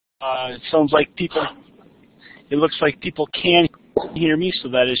It sounds like it looks like people can hear me, so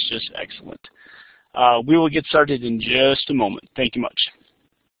that is just excellent. We will get started in just a moment. Thank you much.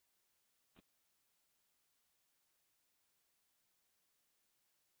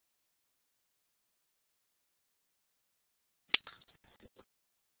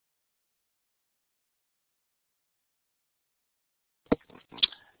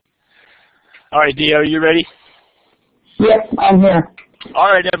 All right, Dee, are you ready? Yes, I'm here.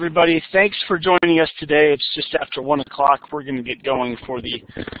 All right, everybody. Thanks for joining us today. It's just after 1 o'clock. We're going to get going for the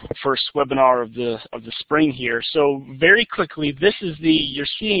first webinar of the spring here. So very quickly, this is you're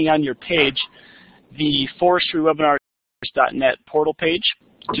seeing on your page the forestrywebinars.net portal page.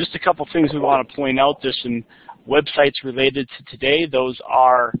 Just a couple things we want to point out. There's some websites related to today. Those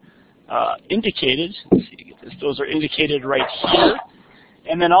are indicated. Let's see, those are indicated right here.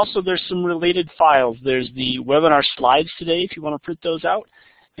 And then also there's some related files. There's the webinar slides today if you want to print those out.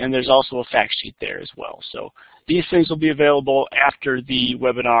 And there's also a fact sheet there as well. So these things will be available after the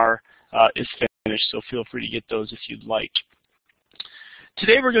webinar is finished, so feel free to get those if you'd like.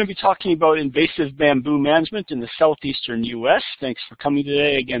 Today we're going to be talking about invasive bamboo management in the southeastern U.S. Thanks for coming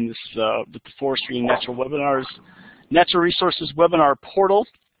today. Again, this is with the Forestry and Natural Resources webinar portal.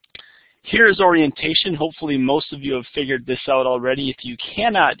 Here's orientation. Hopefully most of you have figured this out already. If you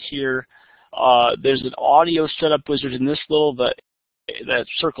cannot hear, there's an audio setup wizard in this little, that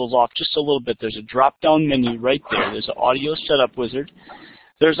circles off just a little bit. There's a drop-down menu right there. There's an audio setup wizard.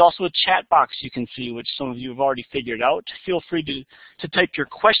 There's also a chat box you can see, which some of you have already figured out. Feel free to type your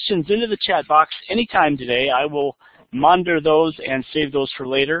questions into the chat box anytime today. I will monitor those and save those for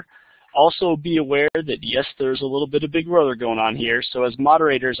later. Also be aware that, yes, there's a little bit of big brother going on here. So as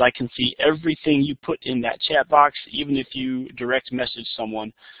moderators, I can see everything you put in that chat box, even if you direct message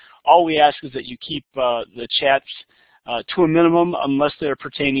someone. All we ask is that you keep the chats to a minimum unless they're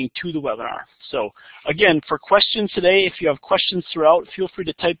pertaining to the webinar. So again, for questions today, if you have questions throughout, feel free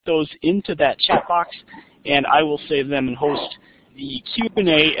to type those into that chat box, and I will save them and host the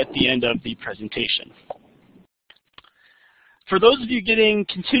Q&A at the end of the presentation. For those of you getting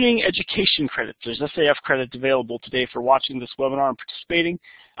continuing education credits, there's SAF credit available today for watching this webinar and participating.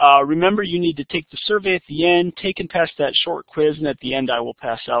 Remember, you need to take the survey at the end, take and pass that short quiz, and at the end I will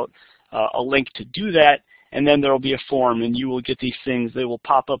pass out a link to do that, and then there will be a form, and you will get these things. They will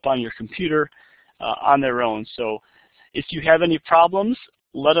pop up on your computer on their own. So if you have any problems,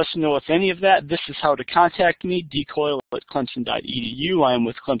 let us know with any of that. This is how to contact me, dcoyle@clemson.edu. I am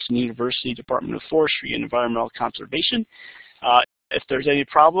with Clemson University Department of Forestry and Environmental Conservation. If there's any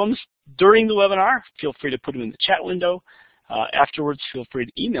problems during the webinar, feel free to put them in the chat window. Afterwards, feel free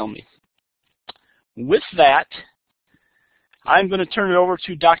to email me. With that, I'm going to turn it over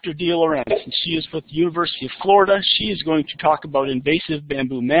to Dr. Dee Lorenz, and she is with the University of Florida. She is going to talk about invasive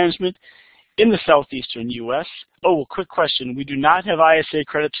bamboo management in the southeastern U.S. Oh, quick question. We do not have ISA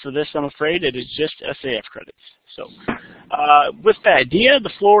credits for this, I'm afraid. It is just SAF credits. So with that, Dee, the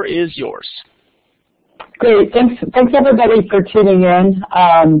floor is yours. Great. Thanks everybody for tuning in.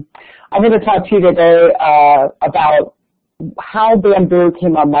 I'm going to talk to you today about how bamboo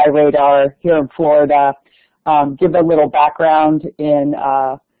came on my radar here in Florida, give a little background in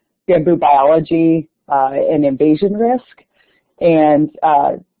bamboo biology and invasion risk, and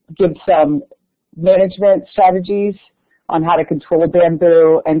give some management strategies on how to control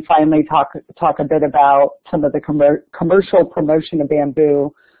bamboo, and finally talk a bit about some of the commercial promotion of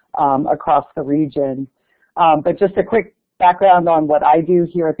bamboo across the region. But just a quick background on what I do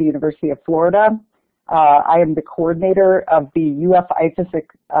here at the University of Florida. I am the coordinator of the UF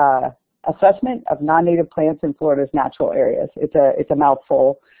IFAS assessment of non-native plants in Florida's natural areas. It's a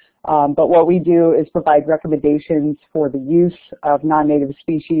mouthful. But what we do is provide recommendations for the use of non-native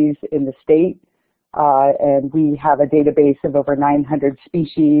species in the state. And we have a database of over 900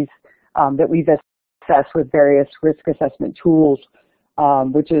 species that we've assessed with various risk assessment tools,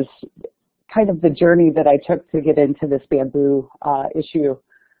 which is kind of the journey that I took to get into this bamboo issue.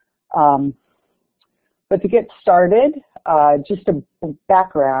 But to get started, just a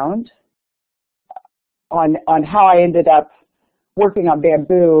background on how I ended up working on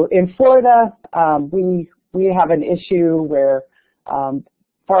bamboo. In Florida, we have an issue where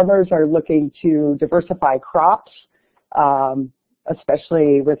farmers are looking to diversify crops,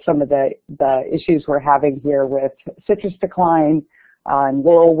 especially with some of the issues we're having here with citrus decline and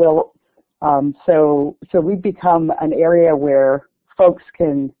laurel wilt. So we've become an area where folks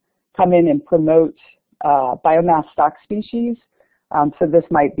can come in and promote biomass stock species. So this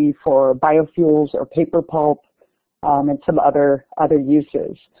might be for biofuels or paper pulp and some other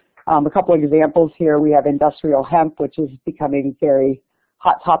uses. A couple of examples here. We have industrial hemp, which is becoming very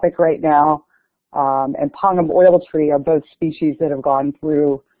hot topic right now. And Pongum oil tree are both species that have gone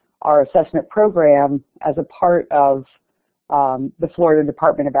through our assessment program as a part of the Florida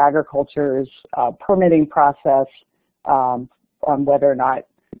Department of Agriculture's permitting process on whether or not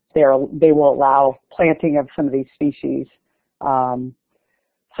they will allow planting of some of these species.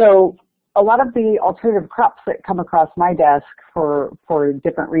 So a lot of the alternative crops that come across my desk for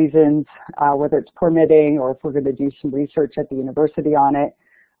different reasons, whether it's permitting or if we're going to do some research at the university on it,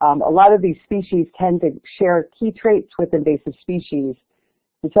 a lot of these species tend to share key traits with invasive species.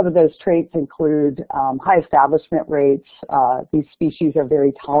 And some of those traits include high establishment rates. These species are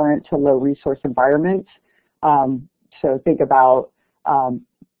very tolerant to low resource environments. So think about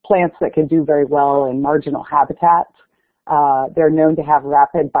plants that can do very well in marginal habitats. They're known to have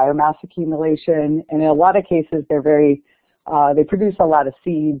rapid biomass accumulation, and in a lot of cases, they produce a lot of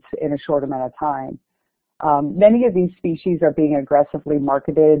seeds in a short amount of time. Many of these species are being aggressively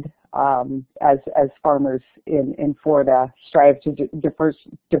marketed as farmers in Florida strive to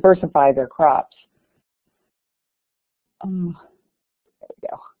diversify their crops. There we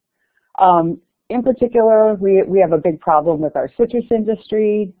go. In particular, we have a big problem with our citrus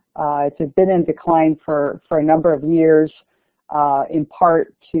industry. It's been in decline for a number of years, in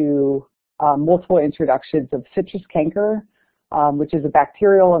part to multiple introductions of citrus canker, which is a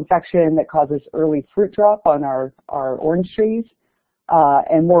bacterial infection that causes early fruit drop on our orange trees,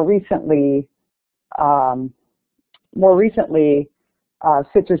 and more recently,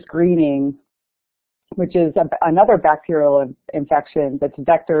 citrus greening, which is another bacterial infection that's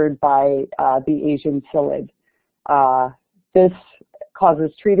vectored by the Asian psyllid. This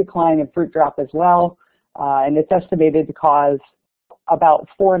causes tree decline and fruit drop as well, and it's estimated to cause about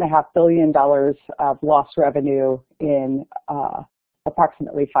 $4.5 billion of lost revenue in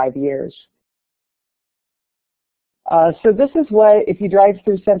approximately 5 years. So this is what, if you drive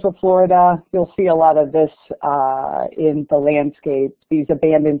through Central Florida, you'll see a lot of this in the landscape, these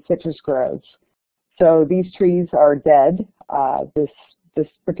abandoned citrus groves. So these trees are dead. This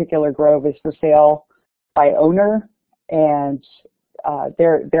particular grove is for sale by owner, and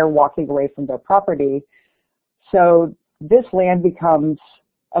they're walking away from their property. So this land becomes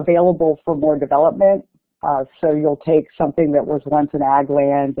available for more development. So you'll take something that was once an ag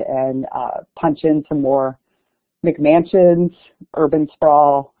land and punch in some more McMansions. Urban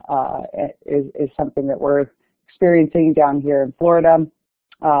sprawl is something that we're experiencing down here in Florida.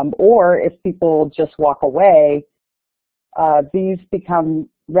 Or if people just walk away, these become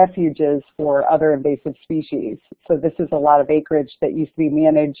refuges for other invasive species. So this is a lot of acreage that used to be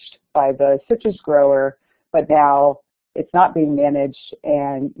managed by the citrus grower, but now it's not being managed,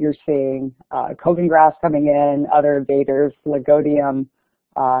 and you're seeing coven grass coming in, other invaders, Lagodium,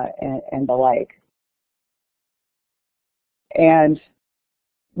 and the like. And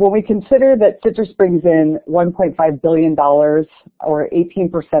when we consider that citrus brings in $1.5 billion, or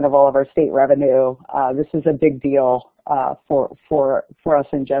 18% of all of our state revenue, this is a big deal for us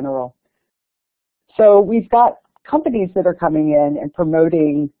in general. So we've got companies that are coming in and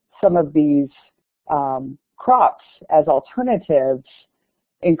promoting some of these crops as alternatives,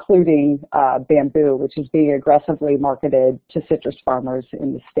 including bamboo, which is being aggressively marketed to citrus farmers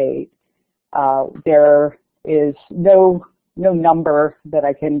in the state. There is no number that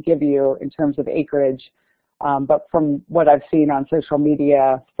I can give you in terms of acreage, but from what I've seen on social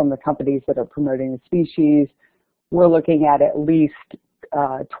media from the companies that are promoting the species, we're looking at least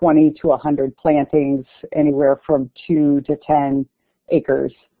 20 to 100 plantings, anywhere from 2 to 10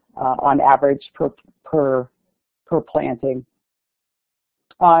 acres on average per planting.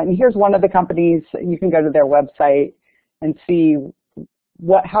 And here's one of the companies. You can go to their website and see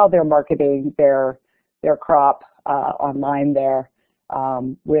how they're marketing their crop online there,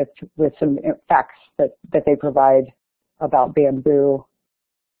 with some facts that they provide about bamboo.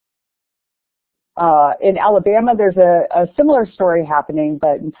 In Alabama, there's a similar story happening,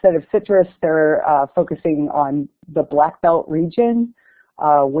 but instead of citrus, they're focusing on the Black Belt region,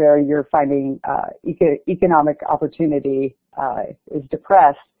 where you're finding economic opportunity is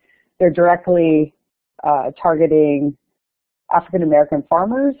depressed. They're directly targeting African American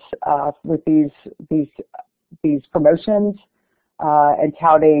farmers with these promotions and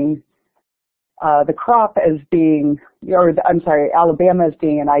touting the crop as being, Alabama as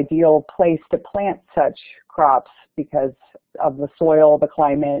being an ideal place to plant such crops because of the soil, the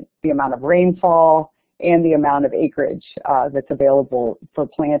climate, the amount of rainfall, and the amount of acreage that's available for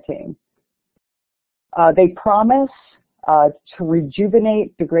planting. They promise to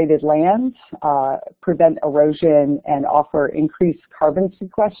rejuvenate degraded lands, prevent erosion, and offer increased carbon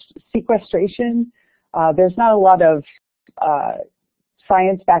sequestration. There's not a lot of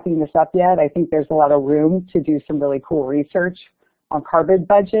science backing this up yet. I think there's a lot of room to do some really cool research on carbon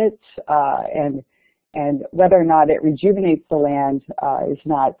budgets, and whether or not it rejuvenates the land is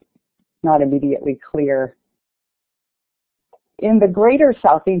not immediately clear. In the greater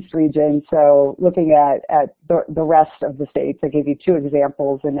Southeast region, so looking at the rest of the states, I gave you 2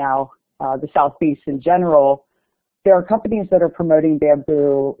 examples, and now the Southeast in general, there are companies that are promoting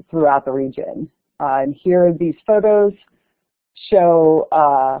bamboo throughout the region. And here these photos show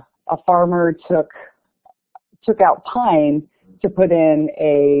a farmer took out pine to put in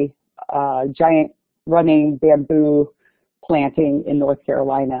a giant running bamboo planting in North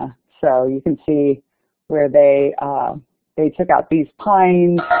Carolina. So you can see where they took out these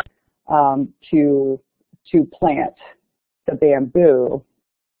pines to plant the bamboo.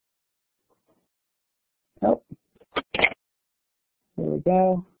 Oh, here we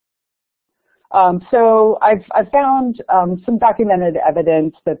go. So I've found some documented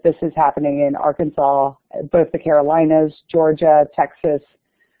evidence that this is happening in Arkansas, both the Carolinas, Georgia, Texas,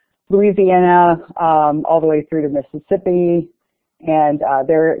 Louisiana, all the way through to Mississippi, and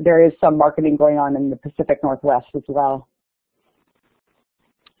there is some marketing going on in the Pacific Northwest as well.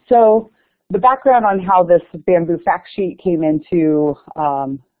 So the background on how this bamboo fact sheet came into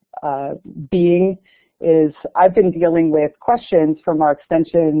being is I've been dealing with questions from our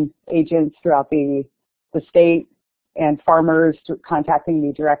extension agents throughout the state and farmers contacting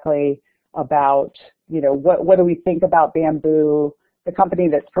me directly about, you know, what do we think about bamboo? The company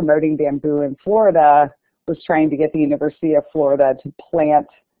that's promoting bamboo in Florida was trying to get the University of Florida to plant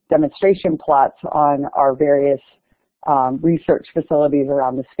demonstration plots on our various research facilities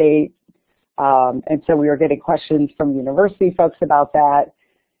around the state. And so we were getting questions from university folks about that.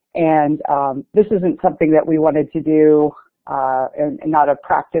 And this isn't something that we wanted to do and not a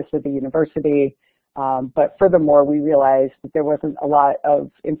practice at the university. But furthermore, we realized that there wasn't a lot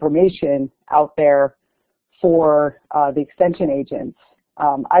of information out there for the extension agents.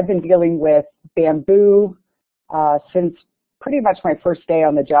 I've been dealing with bamboo since pretty much my first day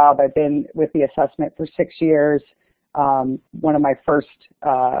on the job. I've been with the assessment for 6 years. One of my first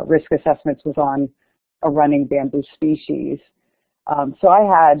risk assessments was on a running bamboo species. So I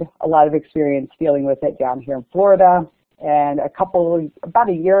had a lot of experience dealing with it down here in Florida. And about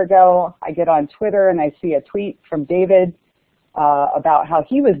a year ago, I get on Twitter and I see a tweet from David about how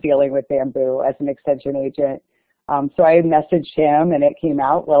he was dealing with bamboo as an extension agent. So I messaged him and it came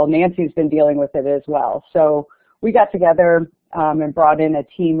out, well, Nancy's been dealing with it as well. So we got together and brought in a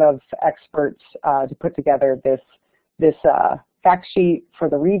team of experts to put together this fact sheet for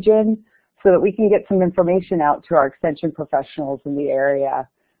the region so that we can get some information out to our extension professionals in the area.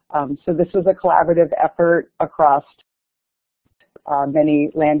 So this was a collaborative effort across many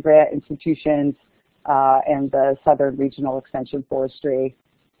land grant institutions and the Southern Regional Extension Forestry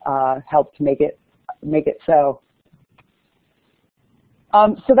helped make it so.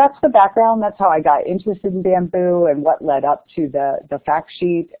 So that's the background. That's how I got interested in bamboo and what led up to the fact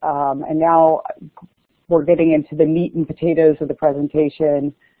sheet. And now we're getting into the meat and potatoes of the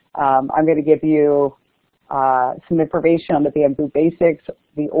presentation. I'm going to give you some information on the bamboo basics,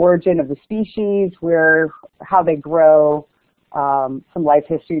 the origin of the species, how they grow, some life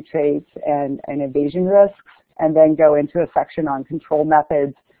history traits, and invasion risks, and then go into a section on control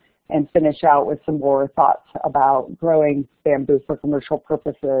methods and finish out with some more thoughts about growing bamboo for commercial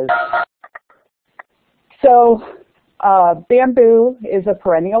purposes. So bamboo is a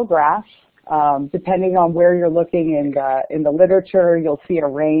perennial grass. Depending on where you're looking in the literature, you'll see a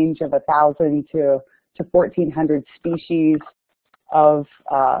range of 1,000 to 1,400 species of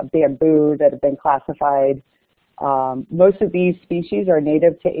bamboo that have been classified. Most of these species are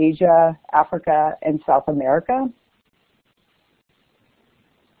native to Asia, Africa, and South America.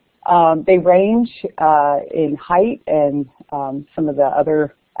 They range in height and some of the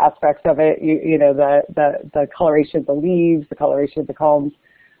other aspects of it, you know, the coloration of the leaves, the coloration of the culms.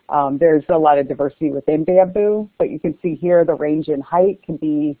 There's a lot of diversity within bamboo, but you can see here the range in height can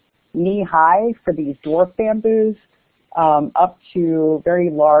be knee-high for these dwarf bamboos, up to very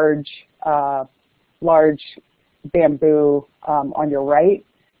large bamboo on your right.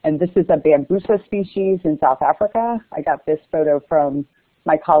 And this is a bambusa species in South Africa. I got this photo from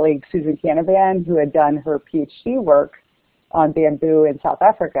my colleague Susan Canavan, who had done her PhD work on bamboo in South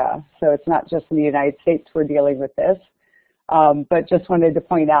Africa. So it's not just in the United States we're dealing with this. But just wanted to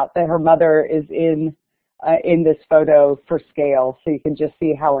point out that her mother is in this photo for scale, so you can just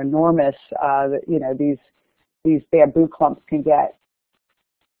see how enormous you know, these bamboo clumps can get.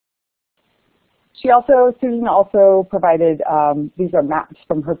 Susan also provided, these are maps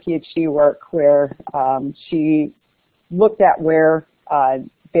from her PhD work where she looked at where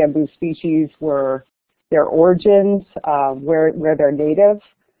bamboo species were their origins, where they're native.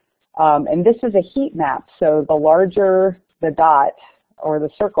 And this is a heat map, so the larger the dot or the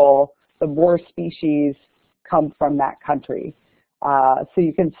circle, the more species come from that country. So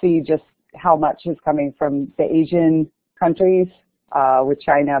you can see just how much is coming from the Asian countries, with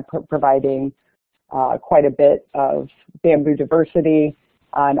China providing quite a bit of bamboo diversity,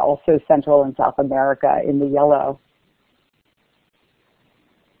 and also Central and South America in the yellow.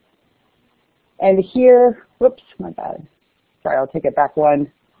 And here, whoops, my bad. Sorry, I'll take it back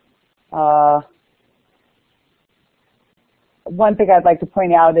one. One thing I'd like to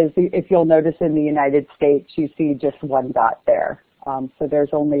point out is if you'll notice in the United States, you see just one dot there. So there's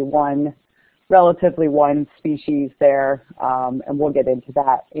only relatively one species there, and we'll get into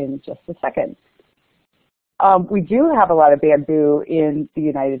that in just a second. We do have a lot of bamboo in the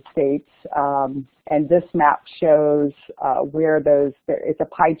United States, and this map shows where it's a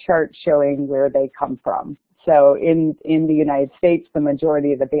pie chart showing where they come from. So in the United States, the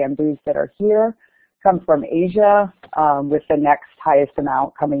majority of the bamboos that are here come from Asia, with the next highest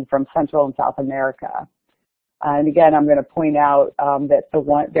amount coming from Central and South America. And again, I'm going to point out that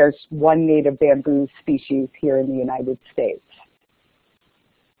there's one native bamboo species here in the United States.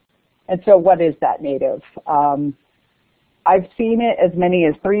 And so what is that native? I've seen it as many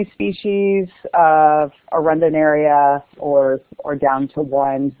as 3 species of arundinaria or down to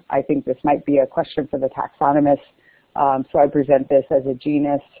 1. I think this might be a question for the taxonomist, so I present this as a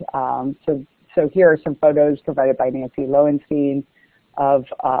genus. So here are some photos provided by Nancy Lowenstein of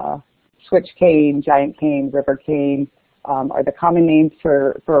switch cane, giant cane, river cane are the common names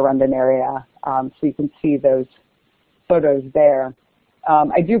for arundinaria. So you can see those photos there.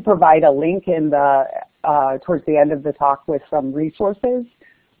 I do provide a link in towards the end of the talk with some resources,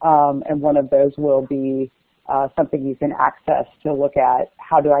 and one of those will be something you can access to look at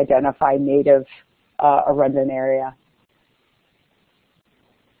how to identify native arundinaria.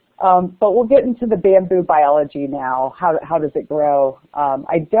 But we'll get into the bamboo biology now. How does it grow?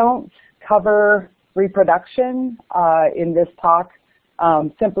 I don't cover reproduction in this talk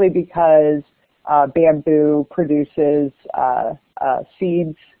simply because bamboo produces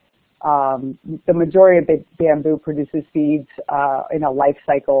seeds. The majority of bamboo produces seeds in a life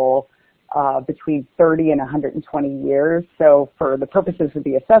cycle between 30 and 120 years. So for the purposes of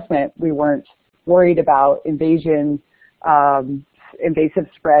the assessment, we weren't worried about invasive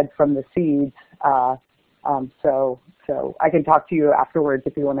spread from the seeds. So I can talk to you afterwards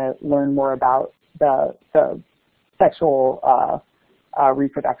if you want to learn more about the sexual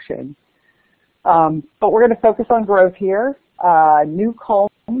reproduction. But we're going to focus on growth here. New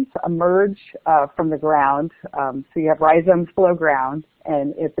culms emerge from the ground. So you have rhizomes below ground,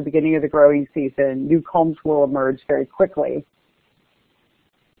 and at the beginning of the growing season, new culms will emerge very quickly.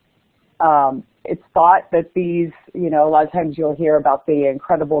 It's thought that these, a lot of times you'll hear about the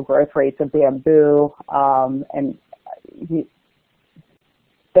incredible growth rates of bamboo, and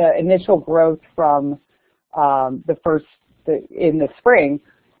the initial growth from in the spring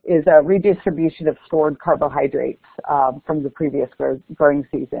is a redistribution of stored carbohydrates from the previous growing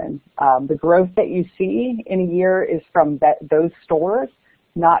season. The growth that you see in a year is from those stores,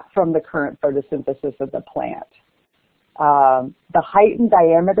 not from the current photosynthesis of the plant. The height and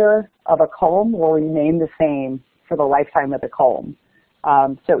diameter of a culm will remain the same for the lifetime of the culm.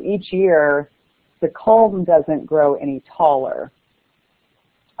 So each year, the culm doesn't grow any taller.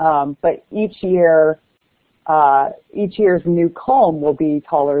 But each year's new culm will be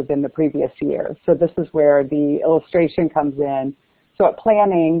taller than the previous year. So this is where the illustration comes in. So at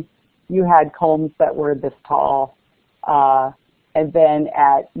planting, you had culms that were this tall. And then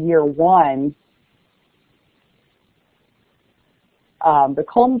at year 1, the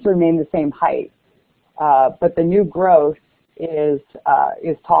culms remain the same height, but the new growth is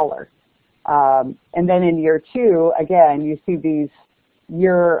taller. And then in year 2, again, you see these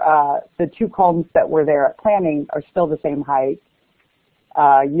the 2 culms that were there at planting are still the same height.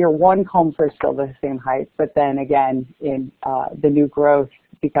 Year 1 culms are still the same height, but then again, in the new growth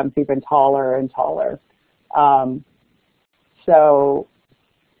becomes even taller and taller. So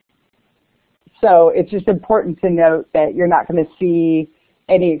it's just important to note that you're not going to see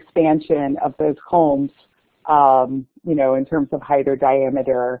any expansion of those culms, in terms of height or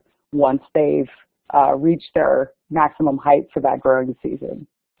diameter once they've reached their maximum height for that growing season.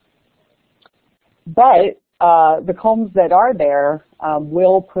 But the culms that are there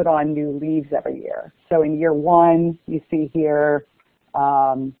will put on new leaves every year. So in year 1, you see here,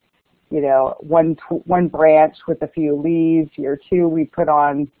 one branch with a few leaves. Year 2, we put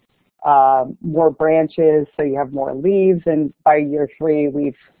on more branches, so you have more leaves, and by year 3,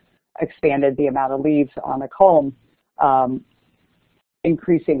 we've expanded the amount of leaves on a culm,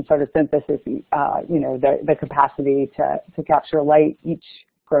 increasing photosynthesis, the capacity to capture light each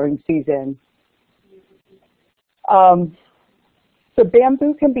growing season. So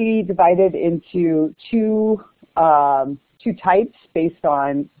bamboo can be divided into two types based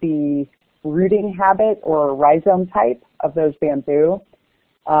on the rooting habit or rhizome type of those bamboo.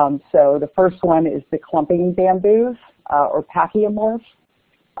 So the first one is the clumping bamboos or pachyomorph.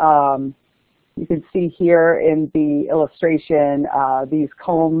 You can see here in the illustration, these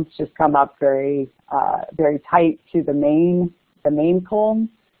culms just come up very tight to the main culm.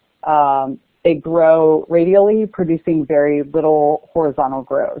 They grow radially, producing very little horizontal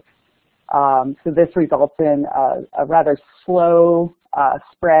growth. So this results in a rather slow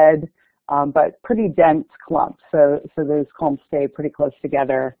spread, but pretty dense clumps. So those clumps stay pretty close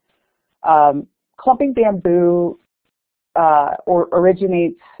together. Clumping bamboo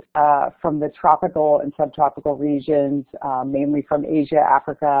originates from the tropical and subtropical regions, mainly from Asia,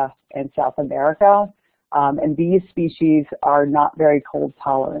 Africa, and South America. And these species are not very cold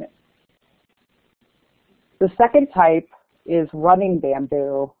tolerant. The second type is running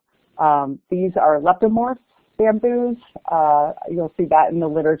bamboo. These are leptomorph bamboos. You'll see that in the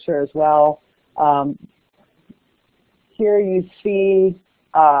literature as well. Here you see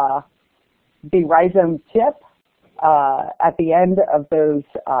the rhizome tip at the end of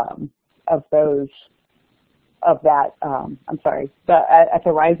at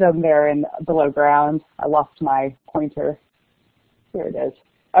the rhizome there in below ground. I lost my pointer. Here it is.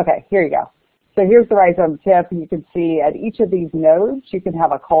 Okay, here you go. So here's the rhizome tip. You can see at each of these nodes, you can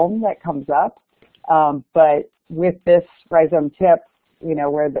have a culm that comes up. But with this rhizome tip,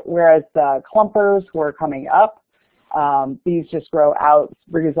 whereas the clumpers were coming up, these just grow out,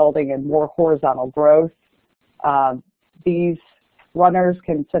 resulting in more horizontal growth. These runners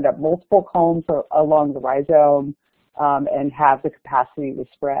can send up multiple culms along the rhizome and have the capacity to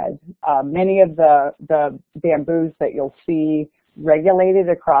spread. Many of the bamboos that you'll see regulated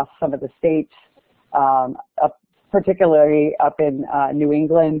across some of the states, particularly up in New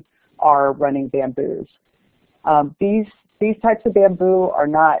England, are running bamboos. These types of bamboo are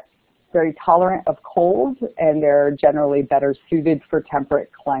not very tolerant of cold, and they're generally better suited for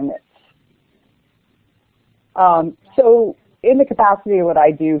temperate climates. So in the capacity of what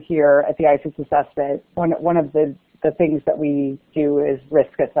I do here at the ISIS assessment, one of the things that we do is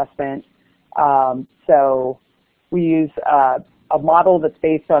risk assessment. So we use a model that's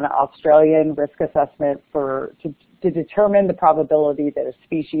based on an Australian risk assessment to determine the probability that a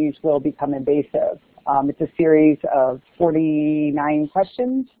species will become invasive. It's a series of 49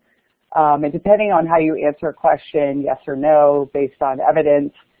 questions. And depending on how you answer a question, yes or no, based on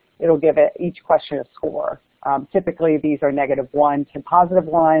evidence, it'll give each question a score. Typically, these are -1 to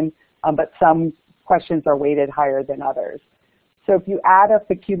 +1, but some questions are weighted higher than others. So if you add up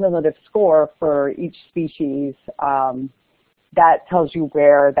the cumulative score for each species, that tells you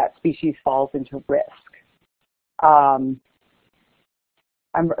where that species falls into risk. I'm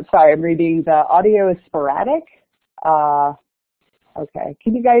sorry, I'm reading. The audio is sporadic. Okay,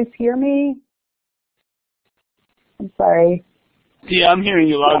 can you guys hear me? I'm sorry. Yeah, I'm hearing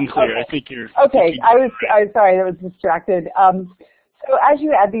you loud and clear. Okay. I think you're... Okay, I was sorry, I was distracted. So as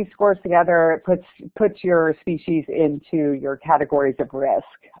you add these scores together, it puts your species into your categories of risk.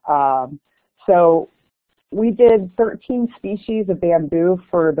 So we did 13 species of bamboo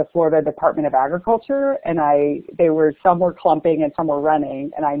for the Florida Department of Agriculture, and some were clumping and some were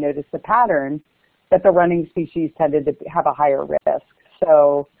running, and I noticed a pattern that the running species tended to have a higher risk.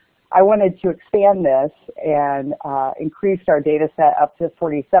 So I wanted to expand this and increased our data set up to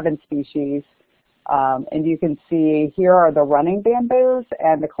 47 species. And you can see here are the running bamboos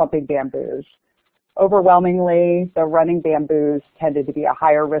and the clumping bamboos. Overwhelmingly, the running bamboos tended to be a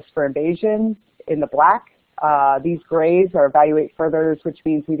higher risk for invasion in the black. These grays are evaluate furthers, which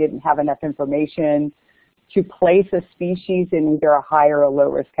means we didn't have enough information to place a species in either a high or a low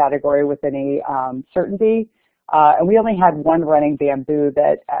risk category with any certainty. And we only had one running bamboo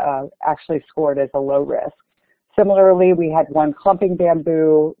that actually scored as a low risk. Similarly, we had one clumping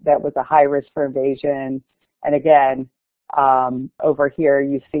bamboo that was a high risk for invasion. And again, over here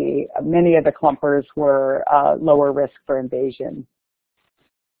you see many of the clumpers were lower risk for invasion.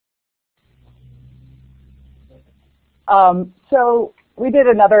 So we did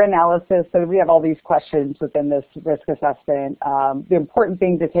another analysis, so we have all these questions within this risk assessment. The important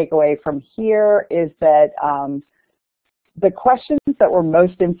thing to take away from here is that the questions that were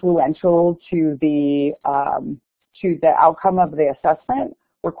most influential to the outcome of the assessment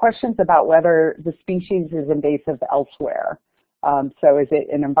were questions about whether the species is invasive elsewhere. So is it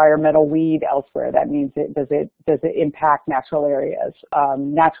an environmental weed elsewhere? That means does it impact natural areas,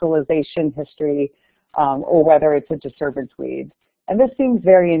 naturalization history, or whether it's a disturbance weed. And this seems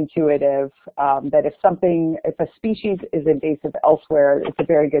very intuitive, that if a species is invasive elsewhere, it's a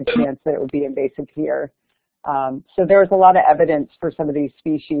very good chance that it would be invasive here. So there's a lot of evidence for some of these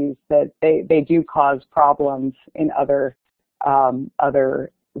species that they do cause problems in other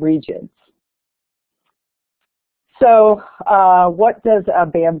regions. So what does a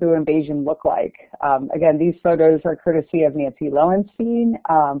bamboo invasion look like? Again, these photos are courtesy of Nancy Lowenstein,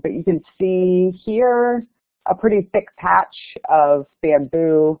 but you can see here a pretty thick patch of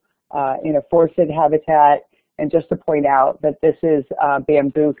bamboo in a forested habitat. And just to point out that this is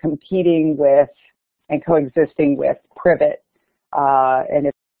bamboo competing with and coexisting with privet. And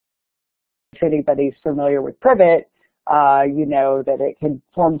if anybody's familiar with privet, you know that it can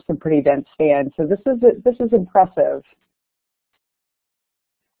form some pretty dense stands. So this is impressive.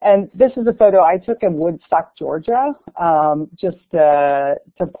 And this is a photo I took in Woodstock, Georgia, just to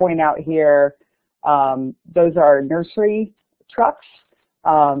point out here. Those are nursery trucks.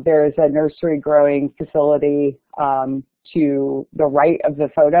 There is a nursery growing facility to the right of the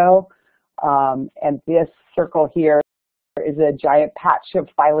photo. And this circle here is a giant patch of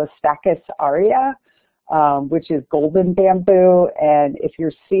Phylostachys aurea, which is golden bamboo. And if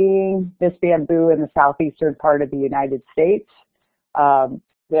you're seeing this bamboo in the southeastern part of the United States,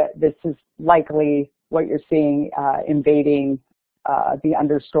 this is likely what you're seeing invading the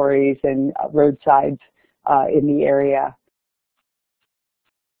understories and roadsides in the area.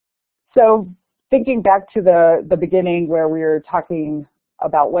 So thinking back to the beginning where we were talking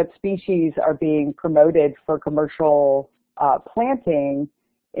about what species are being promoted for commercial planting,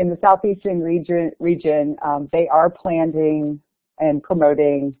 in the southeastern region, they are planting and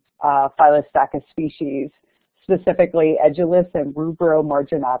promoting Phylostachys species, specifically Edulis and Rubro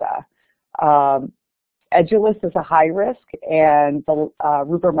marginata. Edulis is a high risk, and the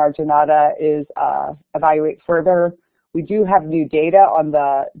Rubro marginata is evaluate further. We do have new data on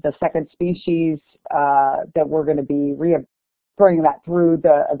the second species that we're going to be bringing that through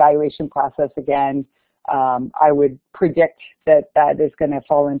the evaluation process again. I would predict that is going to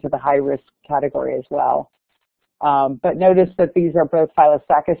fall into the high risk category as well. But notice that these are both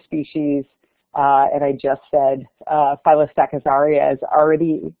Phylostachys species, and I just said Phylostachys aurea is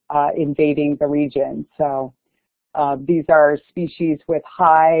already invading the region. So these are species with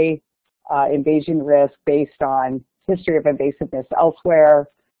high invasion risk based on history of invasiveness elsewhere,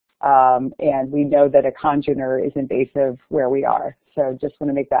 and we know that a congener is invasive where we are. So just want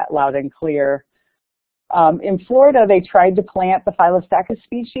to make that loud and clear. In Florida, they tried to plant the Phylostachys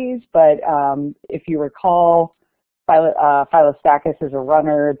species, but if you recall, Phylostachys is a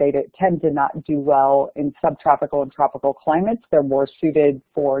runner. They tend to not do well in subtropical and tropical climates. They're more suited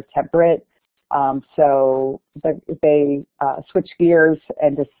for temperate. So they switched gears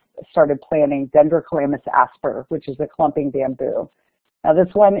and just started planting Dendrocalamus asper, which is a clumping bamboo. Now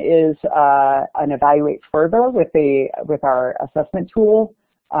this one is an evaluate further with our assessment tool.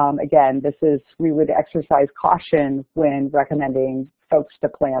 Again, we would exercise caution when recommending folks to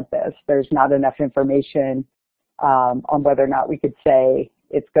plant this. There's not enough information on whether or not we could say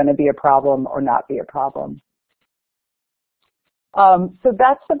it's going to be a problem or not be a problem. So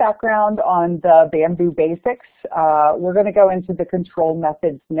that's the background on the bamboo basics. We're going to go into the control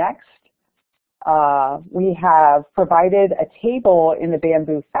methods next. We have provided a table in the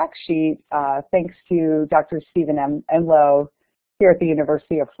bamboo fact sheet thanks to Dr. Stephen Enlow here at the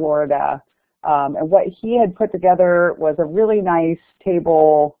University of Florida. And what he had put together was a really nice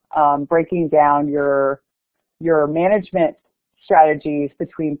table breaking down your management strategies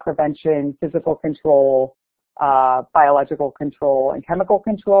between prevention, physical control, biological control, and chemical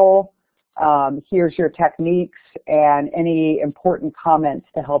control. Here's your techniques and any important comments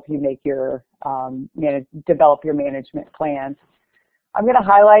to help you make your develop your management plans. I'm going to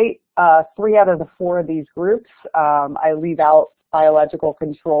highlight 3 out of the 4 of these groups. I leave out biological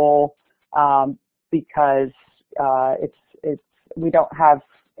control because we don't have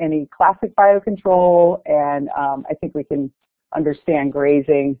any classic biocontrol, and I think we can understand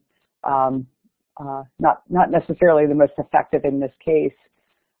grazing, not necessarily the most effective in this case.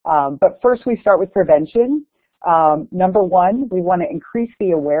 But first we start with prevention. Number 1, we want to increase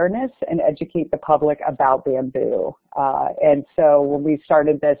the awareness and educate the public about bamboo. And so when we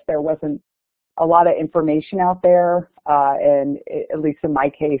started this, there wasn't a lot of information out there, and at least in my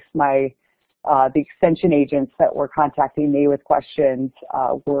case, the extension agents that were contacting me with questions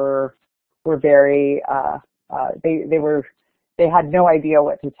were very they they had no idea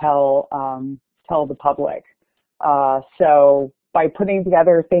what to tell the public. So by putting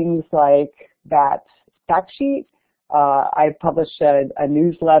together things like that fact sheet, I published a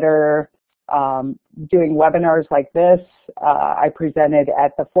newsletter, doing webinars like this. I presented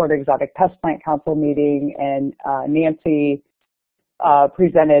at the Florida Exotic Pest Plant Council meeting, and Nancy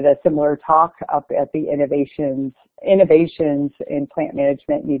presented a similar talk up at the Innovations in Plant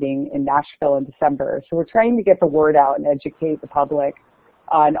Management meeting in Nashville in December. So we're trying to get the word out and educate the public,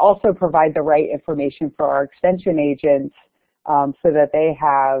 and also provide the right information for our extension agents, so that they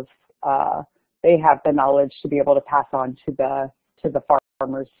have the knowledge to be able to pass on to the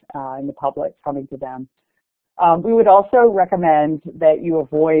farmers and the public coming to them. We would also recommend that you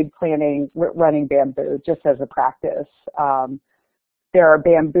avoid planting running bamboo just as a practice. There are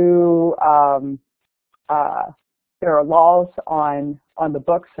bamboo, there are laws on the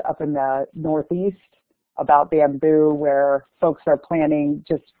books up in the Northeast about bamboo where folks are planting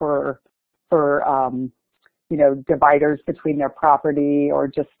just for you know, dividers between their property or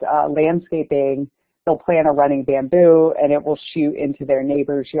just landscaping. They'll plant a running bamboo and it will shoot into their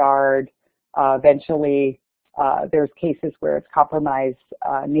neighbor's yard. Eventually, there's cases where it's compromised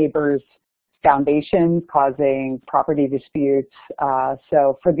neighbors' foundations, causing property disputes.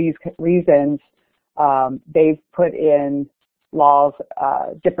 So for these reasons, they've put in laws,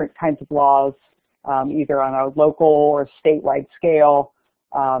 different kinds of laws, either on a local or statewide scale,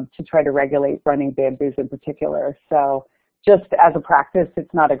 to try to regulate running bamboos in particular. So just as a practice,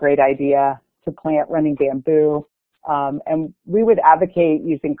 it's not a great idea to plant running bamboo. And we would advocate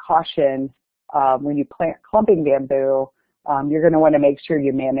using caution when you plant clumping bamboo. You're going to want to make sure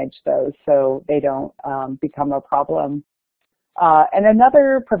you manage those so they don't become a problem. And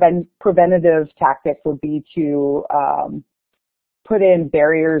another preventative tactic would be to put in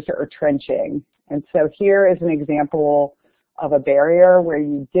barriers or trenching. And so here is an example of a barrier where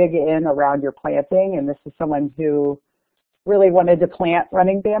you dig in around your planting, and this is someone who really wanted to plant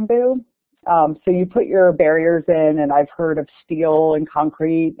running bamboo. So you put your barriers in, and I've heard of steel and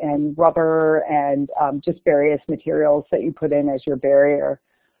concrete and rubber and just various materials that you put in as your barrier.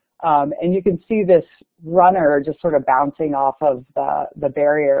 And you can see this runner just sort of bouncing off of the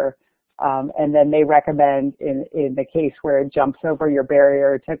barrier. And then they recommend in the case where it jumps over your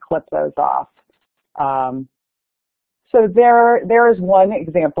barrier to clip those off. So there is one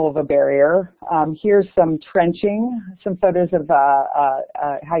example of a barrier. Here's some trenching, some photos of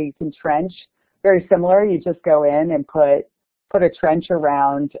how you can trench. Very similar, you just go in and put a trench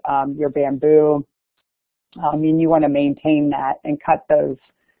around your bamboo. And you want to maintain that and cut those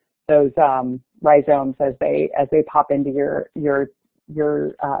rhizomes as they pop into your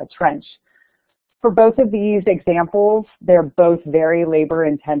trench. For both of these examples, they're both very labor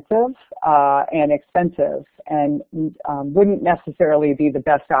intensive and expensive, and wouldn't necessarily be the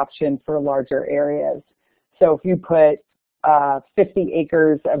best option for larger areas. So if you put 50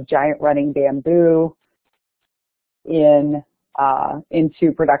 acres of giant running bamboo into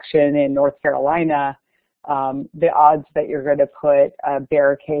production in North Carolina, the odds that you're going to put a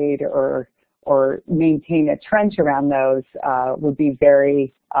barricade or maintain a trench around those would be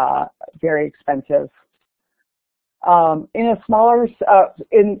very expensive. In a smaller,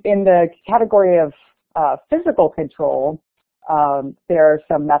 in the category of physical control, there are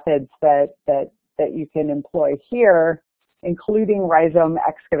some methods that you can employ here, including rhizome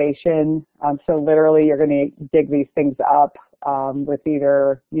excavation. So literally, you're going to dig these things up with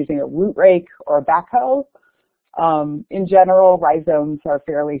either using a root rake or a backhoe. In general, rhizomes are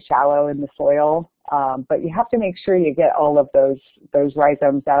fairly shallow in the soil, but you have to make sure you get all of those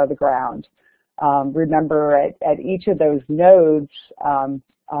rhizomes out of the ground. Remember, at each of those nodes,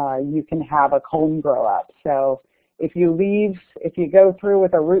 you can have a culm grow up. So if you go through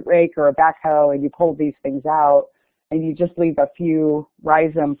with a root rake or a backhoe and you pull these things out, and you just leave a few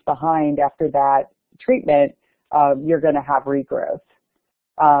rhizomes behind after that treatment, you're going to have regrowth.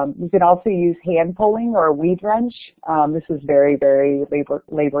 You can also use hand pulling or a weed wrench. This is very, very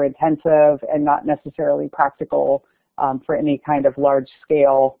labor intensive and not necessarily practical for any kind of large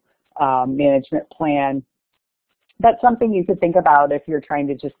scale management plan. That's something you could think about if you're trying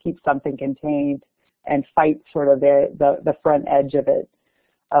to just keep something contained and fight sort of the front edge of it,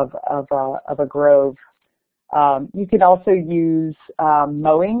 of a grove. You can also use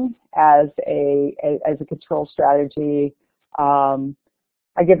mowing as a control strategy.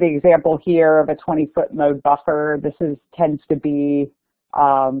 I give the example here of a 20-foot mowed buffer. This tends to be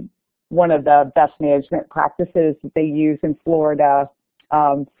one of the best management practices that they use in Florida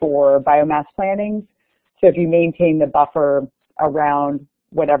for biomass plantings. So if you maintain the buffer around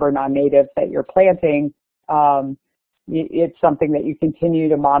whatever non-native that you're planting, it's something that you continue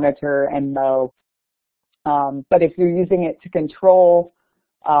to monitor and mow. But if you're using it to control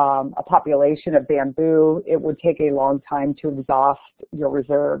a population of bamboo, it would take a long time to exhaust your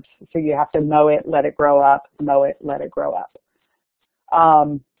reserves. So you have to mow it, let it grow up, mow it, let it grow up.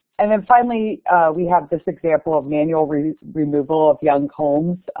 And then finally, we have this example of manual removal of young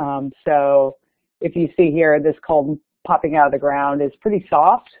culms. So if you see here, this culm popping out of the ground is pretty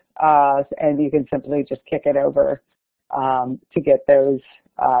soft, and you can simply just kick it over to get those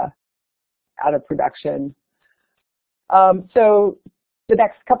out of production. So the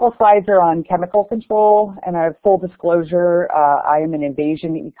next couple of slides are on chemical control, and I have full disclosure, I am an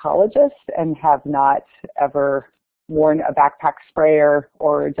invasion ecologist and have not ever worn a backpack sprayer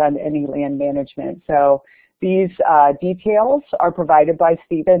or done any land management. So these details are provided by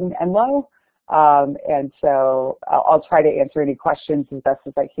Stephen Enlow, and so I'll try to answer any questions as best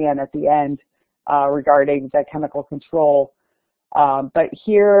as I can at the end regarding the chemical control. But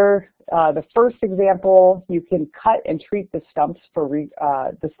here, the first example, you can cut and treat the stumps for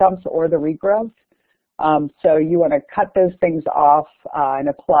the stumps or the regrowth. So you want to cut those things off and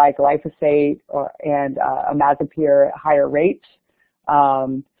apply glyphosate and imazapyr at higher rates.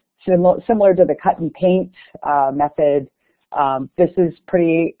 Similar to the cut and paint method, this is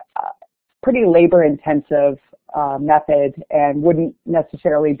pretty labor-intensive method and wouldn't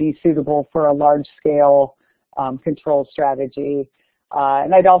necessarily be suitable for a large-scale control strategy.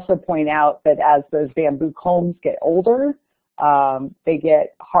 And I'd also point out that as those bamboo culms get older, they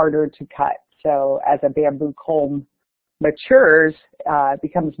get harder to cut. So as a bamboo culm matures, it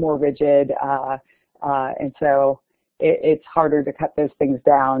becomes more rigid, and so it's harder to cut those things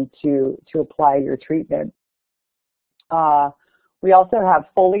down to apply your treatment. We also have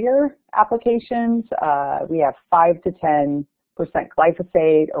foliar applications. We have 5 to 10%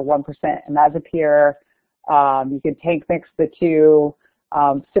 glyphosate or 1% imazapyr. You can tank mix the two.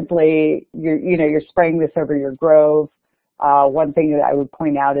 Simply, you're spraying this over your grove. One thing that I would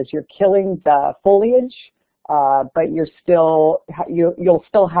point out is you're killing the foliage, but you'll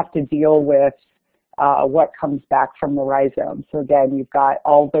still have to deal with what comes back from the rhizome. So again, you've got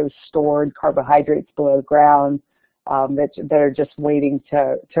all those stored carbohydrates below the ground that are just waiting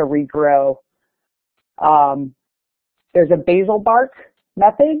to regrow. There's a basal bark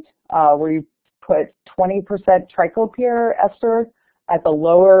method where you put 20% trichopyr ester at the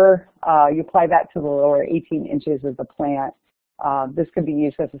lower, you apply that to the lower 18 inches of the plant. This could be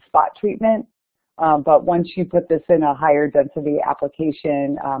used as a spot treatment, but once you put this in a higher density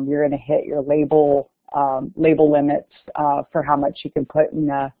application, you're going to hit your label limits for how much you can put in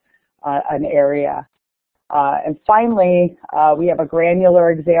an area. And finally, we have a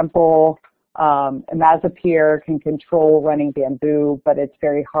granular example. Imazapyr can control running bamboo, but it's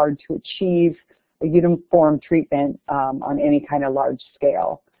very hard to achieve a uniform treatment on any kind of large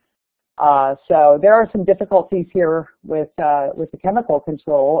scale. So there are some difficulties here with the chemical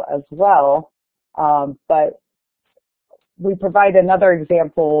control as well, but we provide another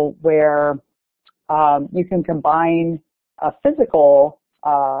example where you can combine a physical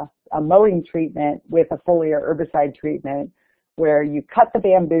a mowing treatment with a foliar herbicide treatment where you cut the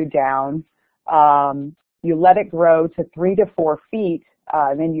bamboo down, you let it grow to 3 to 4 feet,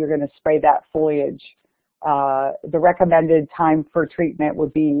 and then you're going to spray that foliage. The recommended time for treatment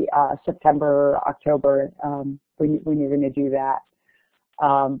would be September, October, when you're going to do that.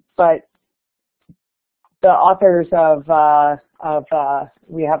 But the authors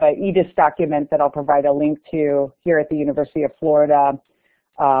we have an EDIS document that I'll provide a link to here at the University of Florida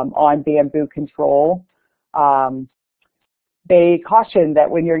on bamboo control. They caution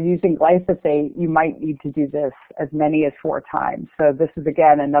that when you're using glyphosate, you might need to do this as many as 4 times. So this is,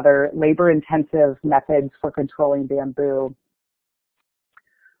 again, another labor-intensive method for controlling bamboo.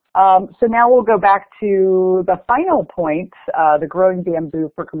 So now we'll go back to the final point, the growing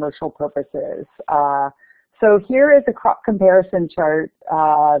bamboo for commercial purposes. So here is a crop comparison chart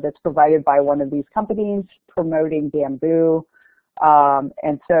that's provided by one of these companies promoting bamboo.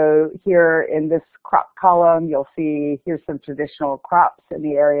 And so here in this crop column, you'll see here's some traditional crops in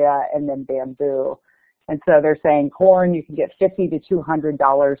the area and then bamboo. And so they're saying corn, you can get $50 to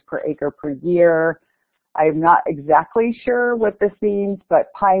 $200 per acre per year. I'm not exactly sure what this means,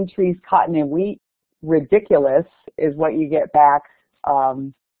 but pine trees, cotton, and wheat, ridiculous is what you get back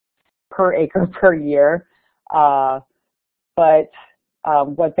per acre per year. But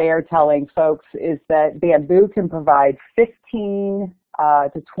what they are telling folks is that bamboo can provide 15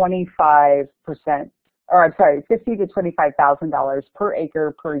 to 25%, or I'm sorry, $50,000 to $25,000 per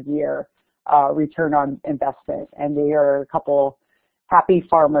acre per year return on investment. And they are a couple happy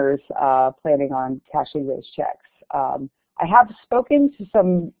farmers planning on cashing those checks. I have spoken to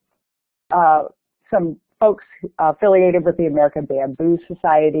some folks affiliated with the American Bamboo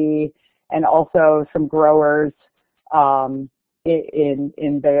Society and also some growers in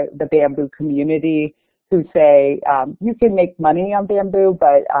the bamboo community who say you can make money on bamboo,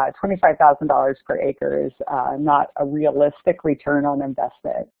 but $25,000 per acre is not a realistic return on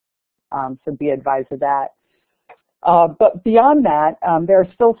investment. So be advised of that. But beyond that, there are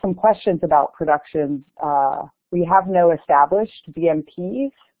still some questions about production. We have no established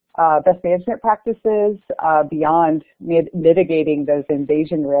BMPs, best management practices, beyond mitigating those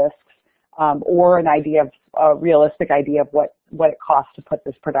invasion risks, or an idea of a realistic idea of what it costs to put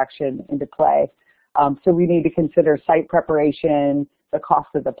this production into play. So we need to consider site preparation, the cost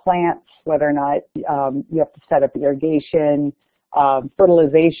of the plants, whether or not you have to set up irrigation,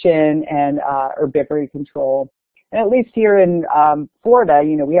 fertilization, and herbivory control. And at least here in Florida,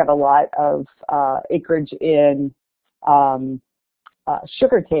 we have a lot of acreage in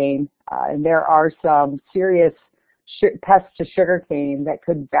sugarcane, and there are some serious pests to sugarcane that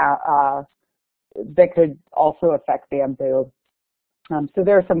could also affect bamboo. So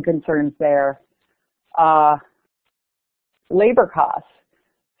there are some concerns there. Labor costs.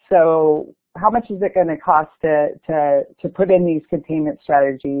 So how much is it going to cost to put in these containment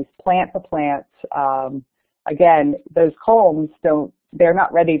strategies, plant the plants? Again, those culms they're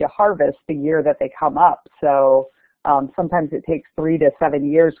not ready to harvest the year that they come up. So sometimes it takes 3 to 7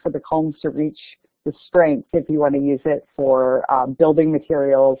 years for the culms to reach the strength if you want to use it for building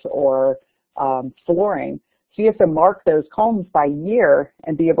materials or flooring. So you have to mark those culms by year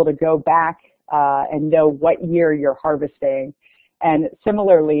and be able to go back and know what year you're harvesting. And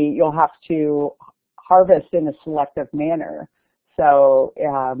similarly, you'll have to harvest in a selective manner. So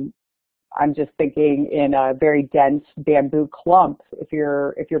I'm just thinking in a very dense bamboo clump, if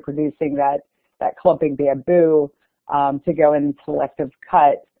you're producing that clumping bamboo, to go in selective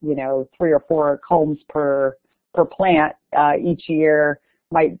cut, 3 or 4 culms per plant each year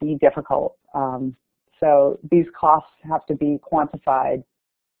might be difficult. So these costs have to be quantified.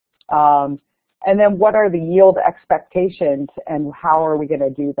 And then what are the yield expectations and how are we going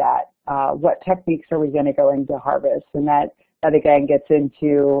to do that? What techniques are we going to go into harvest? And that again gets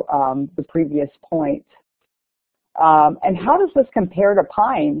into the previous point. And how does this compare to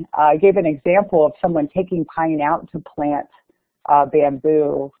pine? I gave an example of someone taking pine out to plant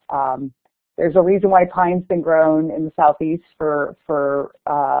bamboo. There's a reason why pine's been grown in the Southeast for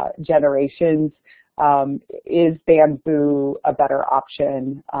generations. Is bamboo a better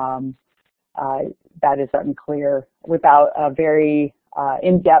option? That is unclear. Without a very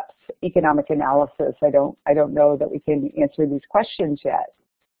in-depth economic analysis, I don't know that we can answer these questions yet.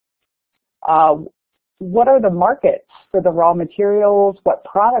 What are the markets for the raw materials? What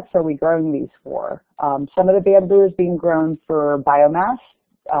products are we growing these for? Some of the bamboo is being grown for biomass.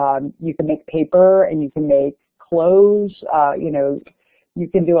 You can make paper and you can make clothes. You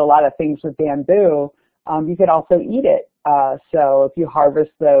can do a lot of things with bamboo. You could also eat it. So if you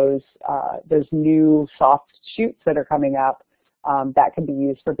harvest those new soft shoots that are coming up, that can be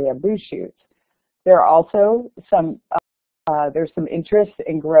used for bamboo shoots. There are also there's some interest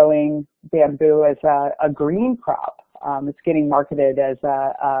in growing bamboo as a green crop. It's getting marketed as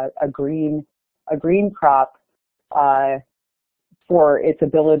a green crop for its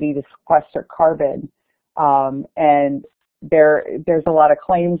ability to sequester carbon. And there's a lot of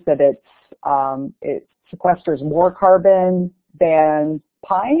claims that it sequesters more carbon than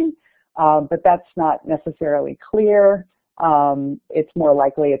pine, but that's not necessarily clear. It's more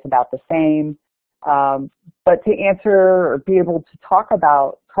likely it's about the same. But to answer or be able to talk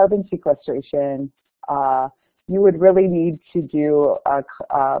about carbon sequestration, you would really need to do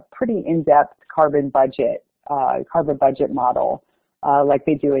a pretty in-depth carbon budget model like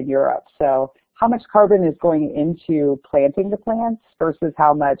they do in Europe. So how much carbon is going into planting the plants versus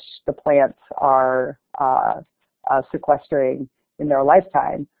how much the plants are sequestering in their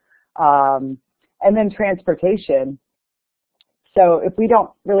lifetime. And then transportation. So if we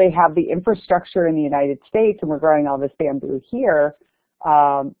don't really have the infrastructure in the United States and we're growing all this bamboo here,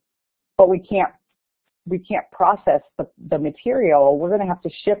 but we can't process the material, we're going to have to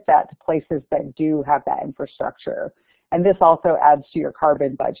ship that to places that do have that infrastructure. And this also adds to your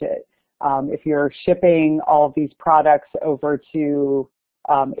carbon budget. If you're shipping all of these products over to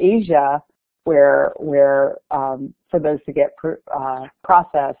Asia, where for those to get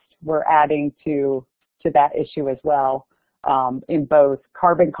processed, we're adding to that issue as well, in both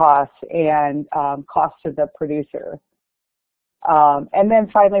carbon costs and costs to the producer. And then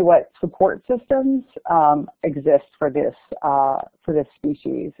finally, what support systems exist for this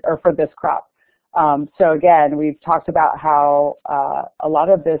species or for this crop? So again, we've talked about how a lot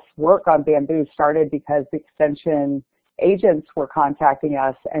of this work on bamboo started because the extension agents were contacting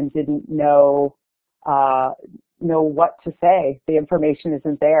us and didn't know what to say. The information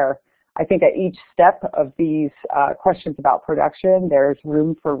isn't there. I think at each step of these questions about production, there's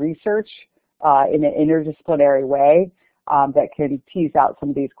room for research in an interdisciplinary way that can tease out some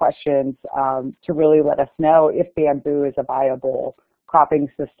of these questions to really let us know if bamboo is a viable cropping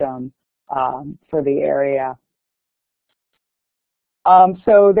system for the area.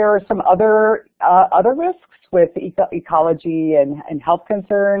 So there are some other risks with ecology and health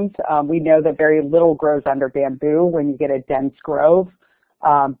concerns. We know that very little grows under bamboo when you get a dense grove.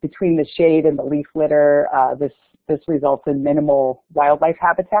 Between the shade and the leaf litter, this results in minimal wildlife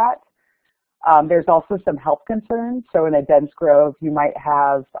habitat. There's also some health concerns. So in a dense grove, you might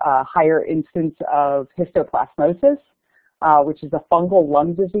have a higher instance of histoplasmosis, which is a fungal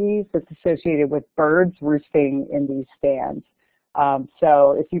lung disease that's associated with birds roosting in these stands.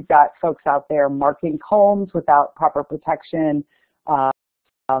 So if you've got folks out there marking combs without proper protection,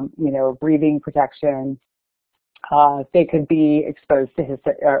 breathing protection, they could be exposed to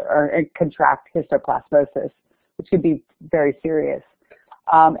or contract histoplasmosis, which could be very serious.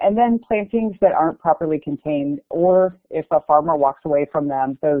 And then plantings that aren't properly contained, or if a farmer walks away from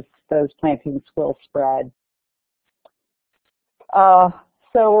them, those plantings will spread.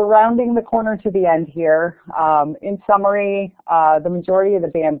 So we're rounding the corner to the end here. In summary, the majority of the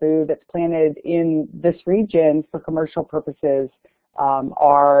bamboo that's planted in this region for commercial purposes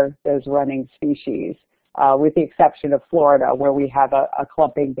are those running species, with the exception of Florida, where we have a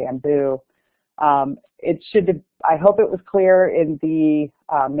clumping bamboo. I hope it was clear in the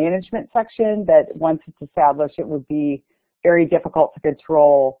management section that once it's established, it would be very difficult to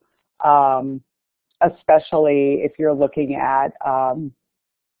control, especially if you're looking at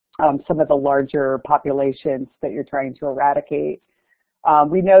some of the larger populations that you're trying to eradicate.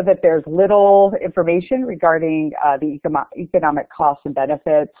 We know that there's little information regarding the economic costs and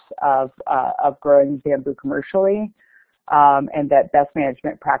benefits of growing bamboo commercially, and that best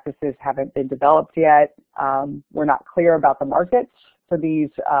management practices haven't been developed yet. We're not clear about the markets for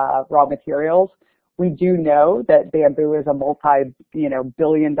these raw materials. We do know that bamboo is a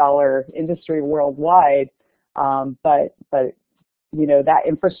multi-billion-dollar industry worldwide, but that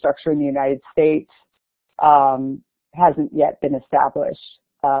infrastructure in the United States hasn't yet been established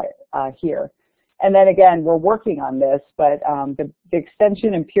here. And then again, we're working on this, but the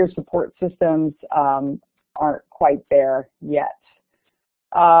extension and peer support systems aren't quite there yet.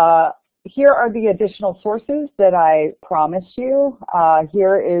 Here are the additional sources that I promised you.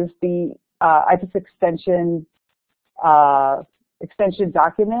 Here is the IFAS extension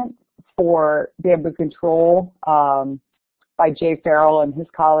document for bamboo control by Jay Farrell and his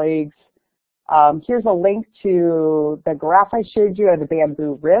colleagues. Here's a link to the graph I showed you of the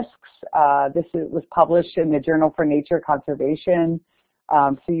bamboo risks. This was published in the Journal for Nature Conservation,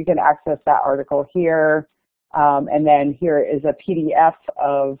 so you can access that article here. And then here is a PDF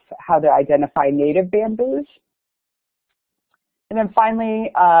of how to identify native bamboos. And then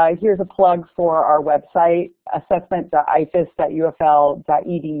finally, here's a plug for our website,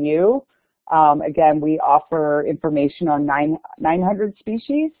 assessment.ifas.ufl.edu. Again, we offer information on 900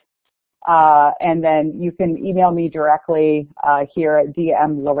 species. And then you can email me directly here at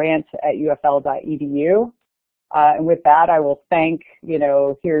dmlaurent@ufl.edu. And with that, I will thank,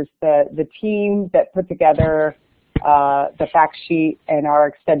 here's the team that put together the fact sheet and our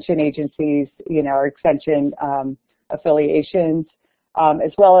extension agencies, our extension affiliations,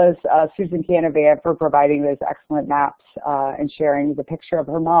 as well as Susan Canavan for providing those excellent maps and sharing the picture of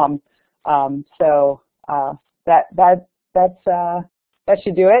her mom. So that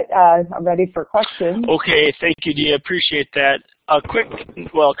should do it. I'm ready for questions. Okay, thank you, Dia. Appreciate that. A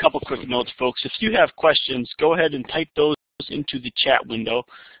couple quick notes, folks. If you have questions, go ahead and type those into the chat window.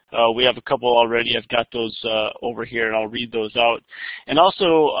 We have a couple already. I've got those over here, and I'll read those out. And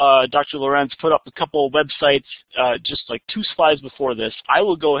also, Dr. Lorenz put up a couple of websites just like 2 slides before this. I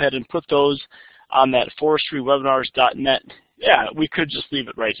will go ahead and put those on that forestrywebinars.net. Yeah, we could just leave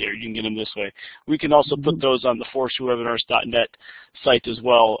it right here. You can get them this way. We can also put those on the forestrywebinars.net site as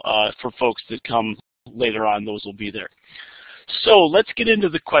well for folks that come later on. Those will be there. So let's get into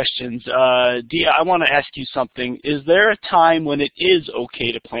the questions. Dia, I want to ask you something. Is there a time when it is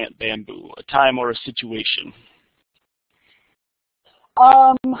okay to plant bamboo, a time or a situation?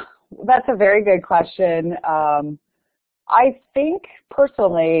 That's a very good question. I think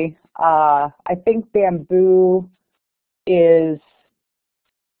personally, bamboo is,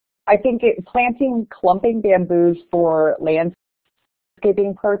 planting clumping bamboos for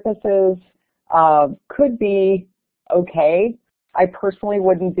landscaping purposes could be okay. I personally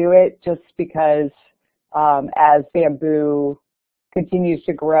wouldn't do it just because as bamboo continues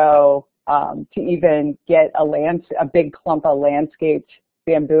to grow, to even get a big clump of landscaped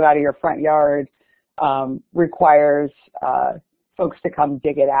bamboo out of your front yard requires folks to come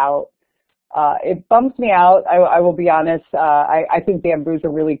dig it out. It bums me out, I will be honest. I think bamboo is a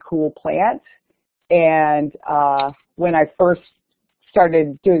really cool plant. And when I first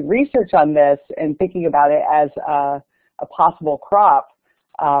started doing research on this and thinking about it as a possible crop,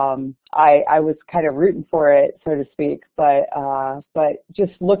 I was kind of rooting for it, so to speak. But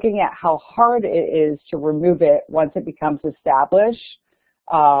just looking at how hard it is to remove it once it becomes established,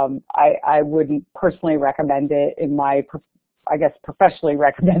 I wouldn't personally recommend it professionally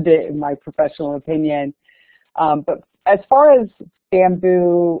recommend it in my professional opinion. But as far as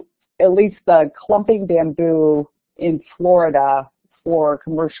bamboo, at least the clumping bamboo in Florida for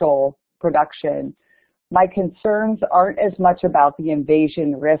commercial production, my concerns aren't as much about the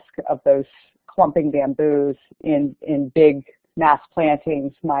invasion risk of those clumping bamboos in big mass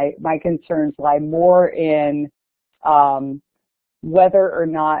plantings. My concerns lie more in whether or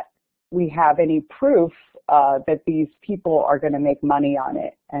not we have any proof that these people are going to make money on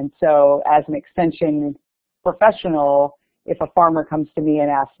it. And so as an extension professional, if a farmer comes to me and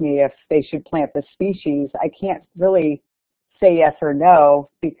asks me if they should plant the species, I can't really say yes or no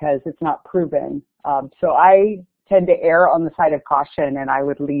because it's not proven. So I tend to err on the side of caution, and I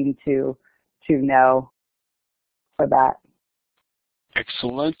would lean to no for that.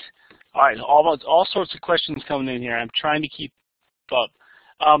 Excellent. All right, all sorts of questions coming in here. I'm trying to keep up.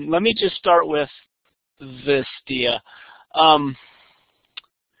 Let me just start with this, Dia.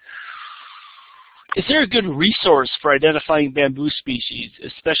 Is there a good resource for identifying bamboo species,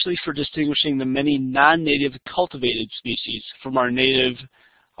 especially for distinguishing the many non-native cultivated species from our native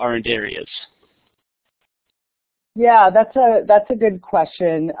arid areas? Yeah, that's a good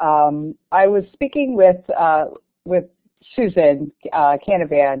question. I was speaking with Susan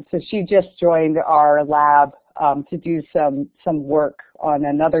Canavan, so she just joined our lab to do some work on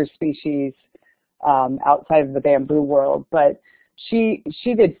another species outside of the bamboo world. But she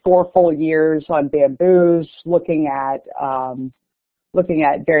did 4 full years on bamboos, looking at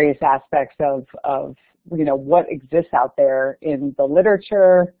various aspects of what exists out there in the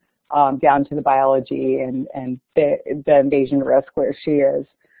literature, down to the biology and the invasion risk where she is.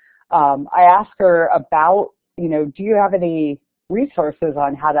 I asked her about, do you have any resources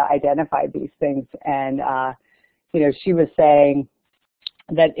on how to identify these things? And, she was saying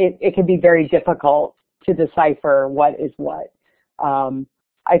that it can be very difficult to decipher what is what.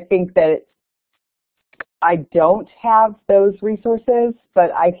 I think that I don't have those resources,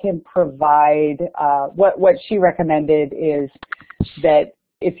 but I can provide, what she recommended is that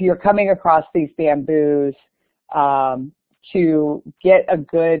if you're coming across these bamboos, to get a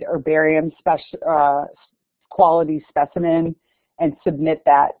good herbarium quality specimen and submit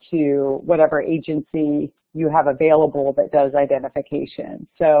that to whatever agency you have available that does identification.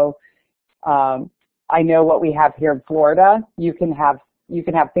 So I know what we have here in Florida. You can have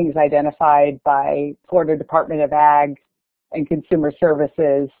things identified by Florida Department of Ag and Consumer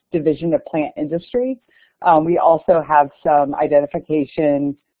Services Division of Plant Industry. We also have some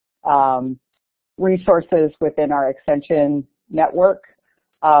identification resources within our extension network,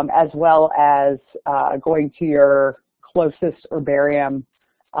 as well as going to your closest herbarium.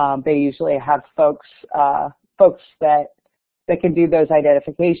 They usually have folks that can do those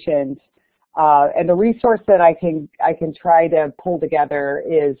identifications. And the resource that I can try to pull together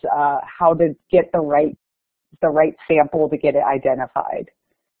is how to get the right sample to get it identified.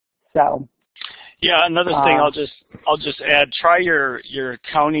 So. Yeah, another thing I'll just add, try your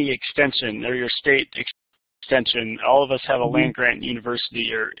county extension or your state extension. All of us have a land grant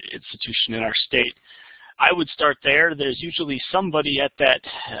university or institution in our state. I would start there. There's usually somebody at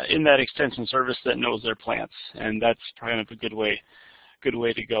in that extension service that knows their plants, and that's kind of a good way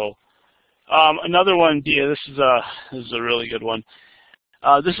to go. Another one, Dia, this is a really good one.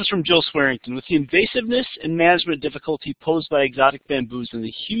 This is from Jill Swearington. With the invasiveness and management difficulty posed by exotic bamboos and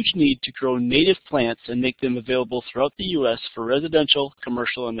the huge need to grow native plants and make them available throughout the U.S. for residential,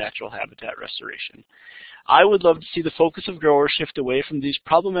 commercial, and natural habitat restoration, I would love to see the focus of growers shift away from these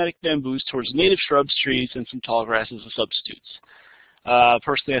problematic bamboos towards native shrubs, trees, and some tall grasses as substitutes.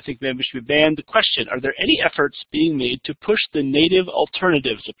 Personally, I think bamboo should be banned. The question, are there any efforts being made to push the native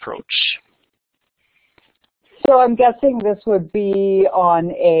alternatives approach? So I'm guessing this would be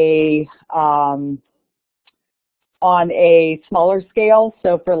on a smaller scale,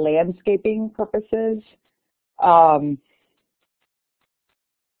 so for landscaping purposes.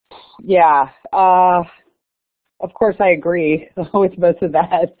 Yeah. Of course, I agree with most of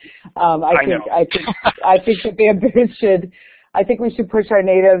that. I think the bamboo should. I think we should push our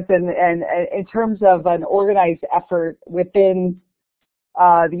natives, and in terms of an organized effort within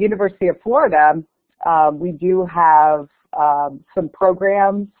the University of Florida, we do have some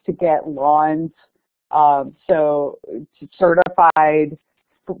programs to get lawns so certified,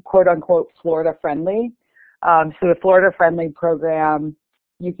 quote unquote, Florida friendly. So the Florida friendly program,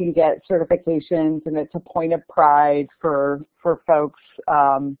 you can get certifications, and it's a point of pride for folks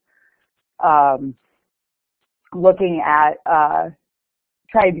looking at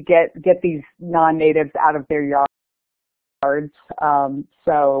trying to get these non-natives out of their yards.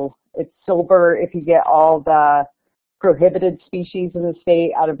 So it's silver if you get all the prohibited species in the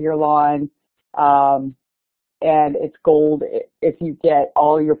state out of your lawn, and it's gold if you get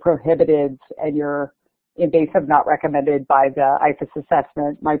all your prohibiteds and your invasive not recommended by the IFAS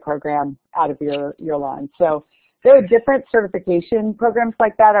assessment, my program, out of your lawn. So there are different certification programs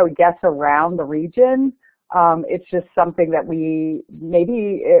like that, I would guess, around the region. It's just something that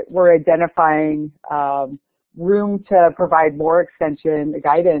we're identifying room to provide more extension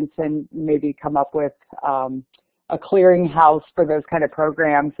guidance and maybe come up with a clearinghouse for those kind of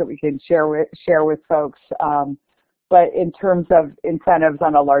programs that we can share with folks. But in terms of incentives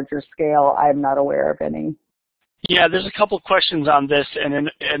on a larger scale, I'm not aware of any. Yeah, there's a couple questions on this,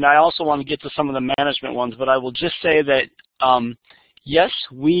 and I also want to get to some of the management ones, but I will just say that, yes,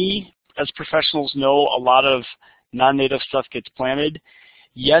 we as professionals know a lot of non-native stuff gets planted.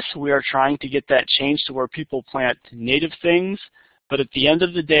 Yes, we are trying to get that changed to where people plant native things, but at the end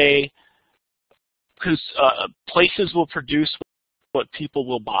of the day, places will produce what people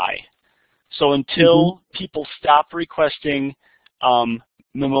will buy. So until people stop requesting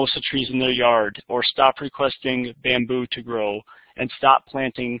mimosa trees in their yard, or stop requesting bamboo to grow, and stop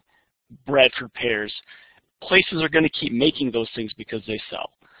planting Bradford pears, places are going to keep making those things because they sell.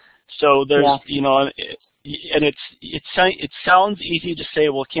 So there's, and it sounds easy to say,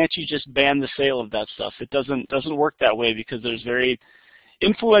 well, can't you just ban the sale of that stuff? It doesn't work that way, because there's very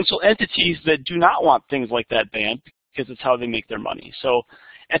influential entities that do not want things like that banned, because it's how they make their money. So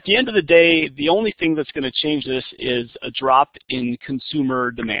at the end of the day, the only thing that's going to change this is a drop in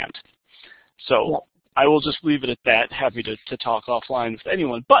consumer demand. So I will just leave it at that. Happy to talk offline with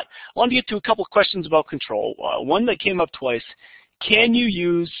anyone. But I want to get to a couple questions about control. One that came up twice: can you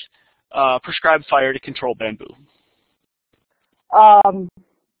use prescribed fire to control bamboo? Out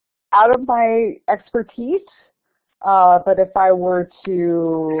of my expertise, but if I were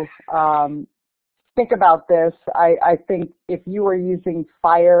to think about this, I think if you were using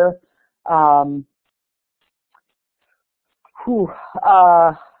fire, and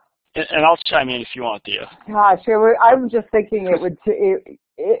I'll chime in if you want, Thea. Gosh, I'm just thinking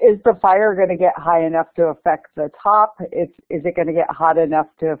is the fire going to get high enough to affect the top? Is it going to get hot enough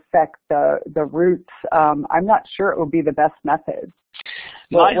to affect the roots? I'm not sure it would be the best method.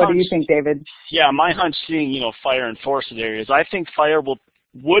 What do you think, David? Yeah, my hunch, seeing fire in forested areas, I think fire would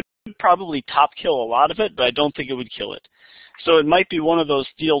probably top kill a lot of it, but I don't think it would kill it. So it might be one of those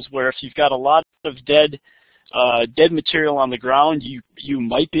deals where if you've got a lot of dead material on the ground, you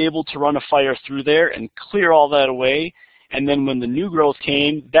might be able to run a fire through there and clear all that away. And then when the new growth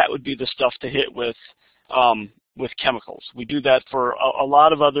came, that would be the stuff to hit with chemicals. We do that for a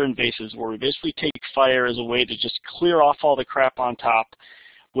lot of other invasives, where we basically take fire as a way to just clear off all the crap on top.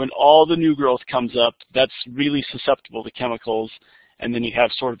 When all the new growth comes up, that's really susceptible to chemicals, and then you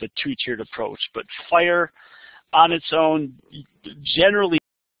have sort of a two-tiered approach. But fire on its own generally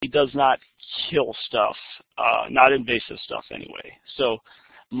does not kill stuff, not invasive stuff anyway. So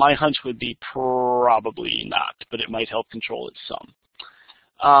my hunch would be probably not, but it might help control it some.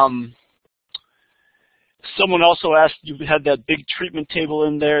 Someone also asked, you had that big treatment table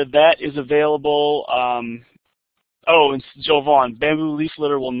in there. That is available. And Joe Vaughn, bamboo leaf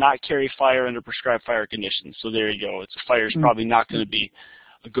litter will not carry fire under prescribed fire conditions. So there you go. Fire is probably not going to be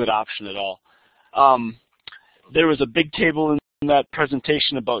a good option at all. There was a big table in that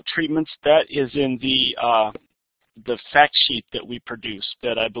presentation about treatments. That is in the fact sheet that we produced,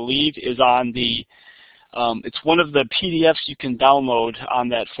 that I believe is on the it's one of the PDFs you can download on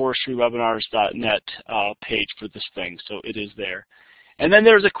that forestrywebinars.net page for this thing, so it is there. And then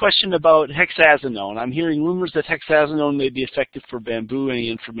there's a question about hexazinone. I'm hearing rumors that hexazinone may be effective for bamboo. Any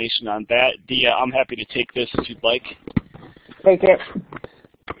information on that? Dia, I'm happy to take this if you'd like. Take it.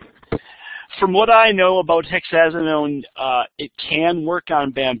 From what I know about hexazinone, it can work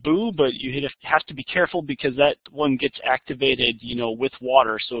on bamboo, but you have to be careful because that one gets activated, with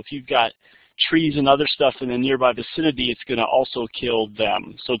water. So if you've got trees and other stuff in the nearby vicinity, it's going to also kill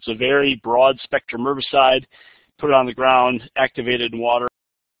them. So it's a very broad spectrum herbicide. Put it on the ground, activated in water.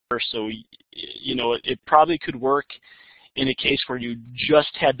 So, you know, it probably could work in a case where you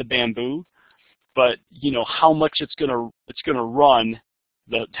just had the bamboo, but you know how much it's gonna run,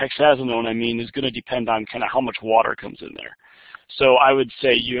 the hexazinone I mean, is going to depend on kind of how much water comes in there. So I would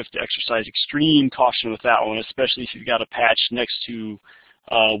say you have to exercise extreme caution with that one, especially if you've got a patch next to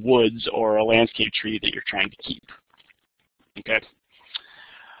woods or a landscape tree that you're trying to keep. Okay.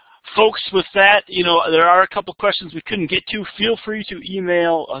 Folks, with that, you know, there are a couple questions we couldn't get to. Feel free to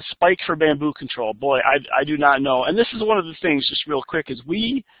email Spike for bamboo control. Boy, I do not know. And this is one of the things, just real quick, is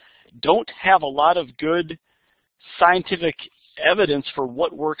we don't have a lot of good scientific evidence for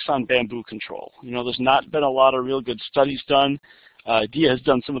what works on bamboo control. You know, there's not been a lot of real good studies done. Dia has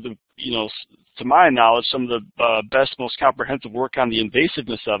done some of the, you know, to my knowledge, some of the best, most comprehensive work on the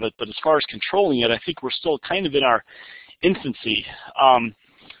invasiveness of it. But as far as controlling it, I think we're still kind of in our infancy.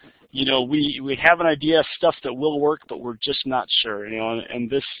 You know, we have an idea of stuff that will work, but we're just not sure. You know, and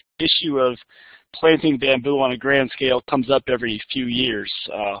this issue of planting bamboo on a grand scale comes up every few years,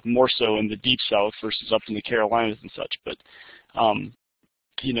 more so in the deep south versus up in the Carolinas and such. But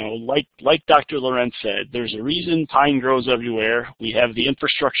you know, like Dr. Lorenz said, there's a reason pine grows everywhere. We have the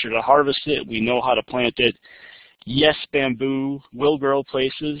infrastructure to harvest it. We know how to plant it. Yes, bamboo will grow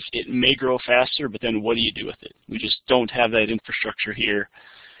places. It may grow faster, but then what do you do with it? We just don't have that infrastructure here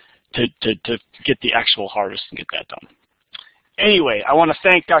to get the actual harvest and get that done. Anyway, I want to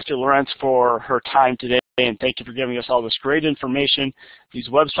thank Dr. Lorenz for her time today, and thank you for giving us all this great information. These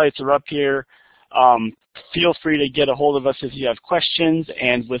websites are up here. Feel free to get a hold of us if you have questions.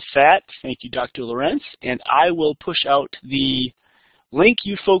 And with that, thank you, Dr. Lorenz, and I will push out the link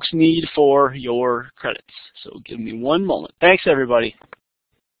you folks need for your credits. So give me one moment. Thanks, everybody.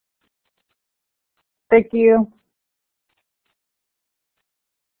 Thank you.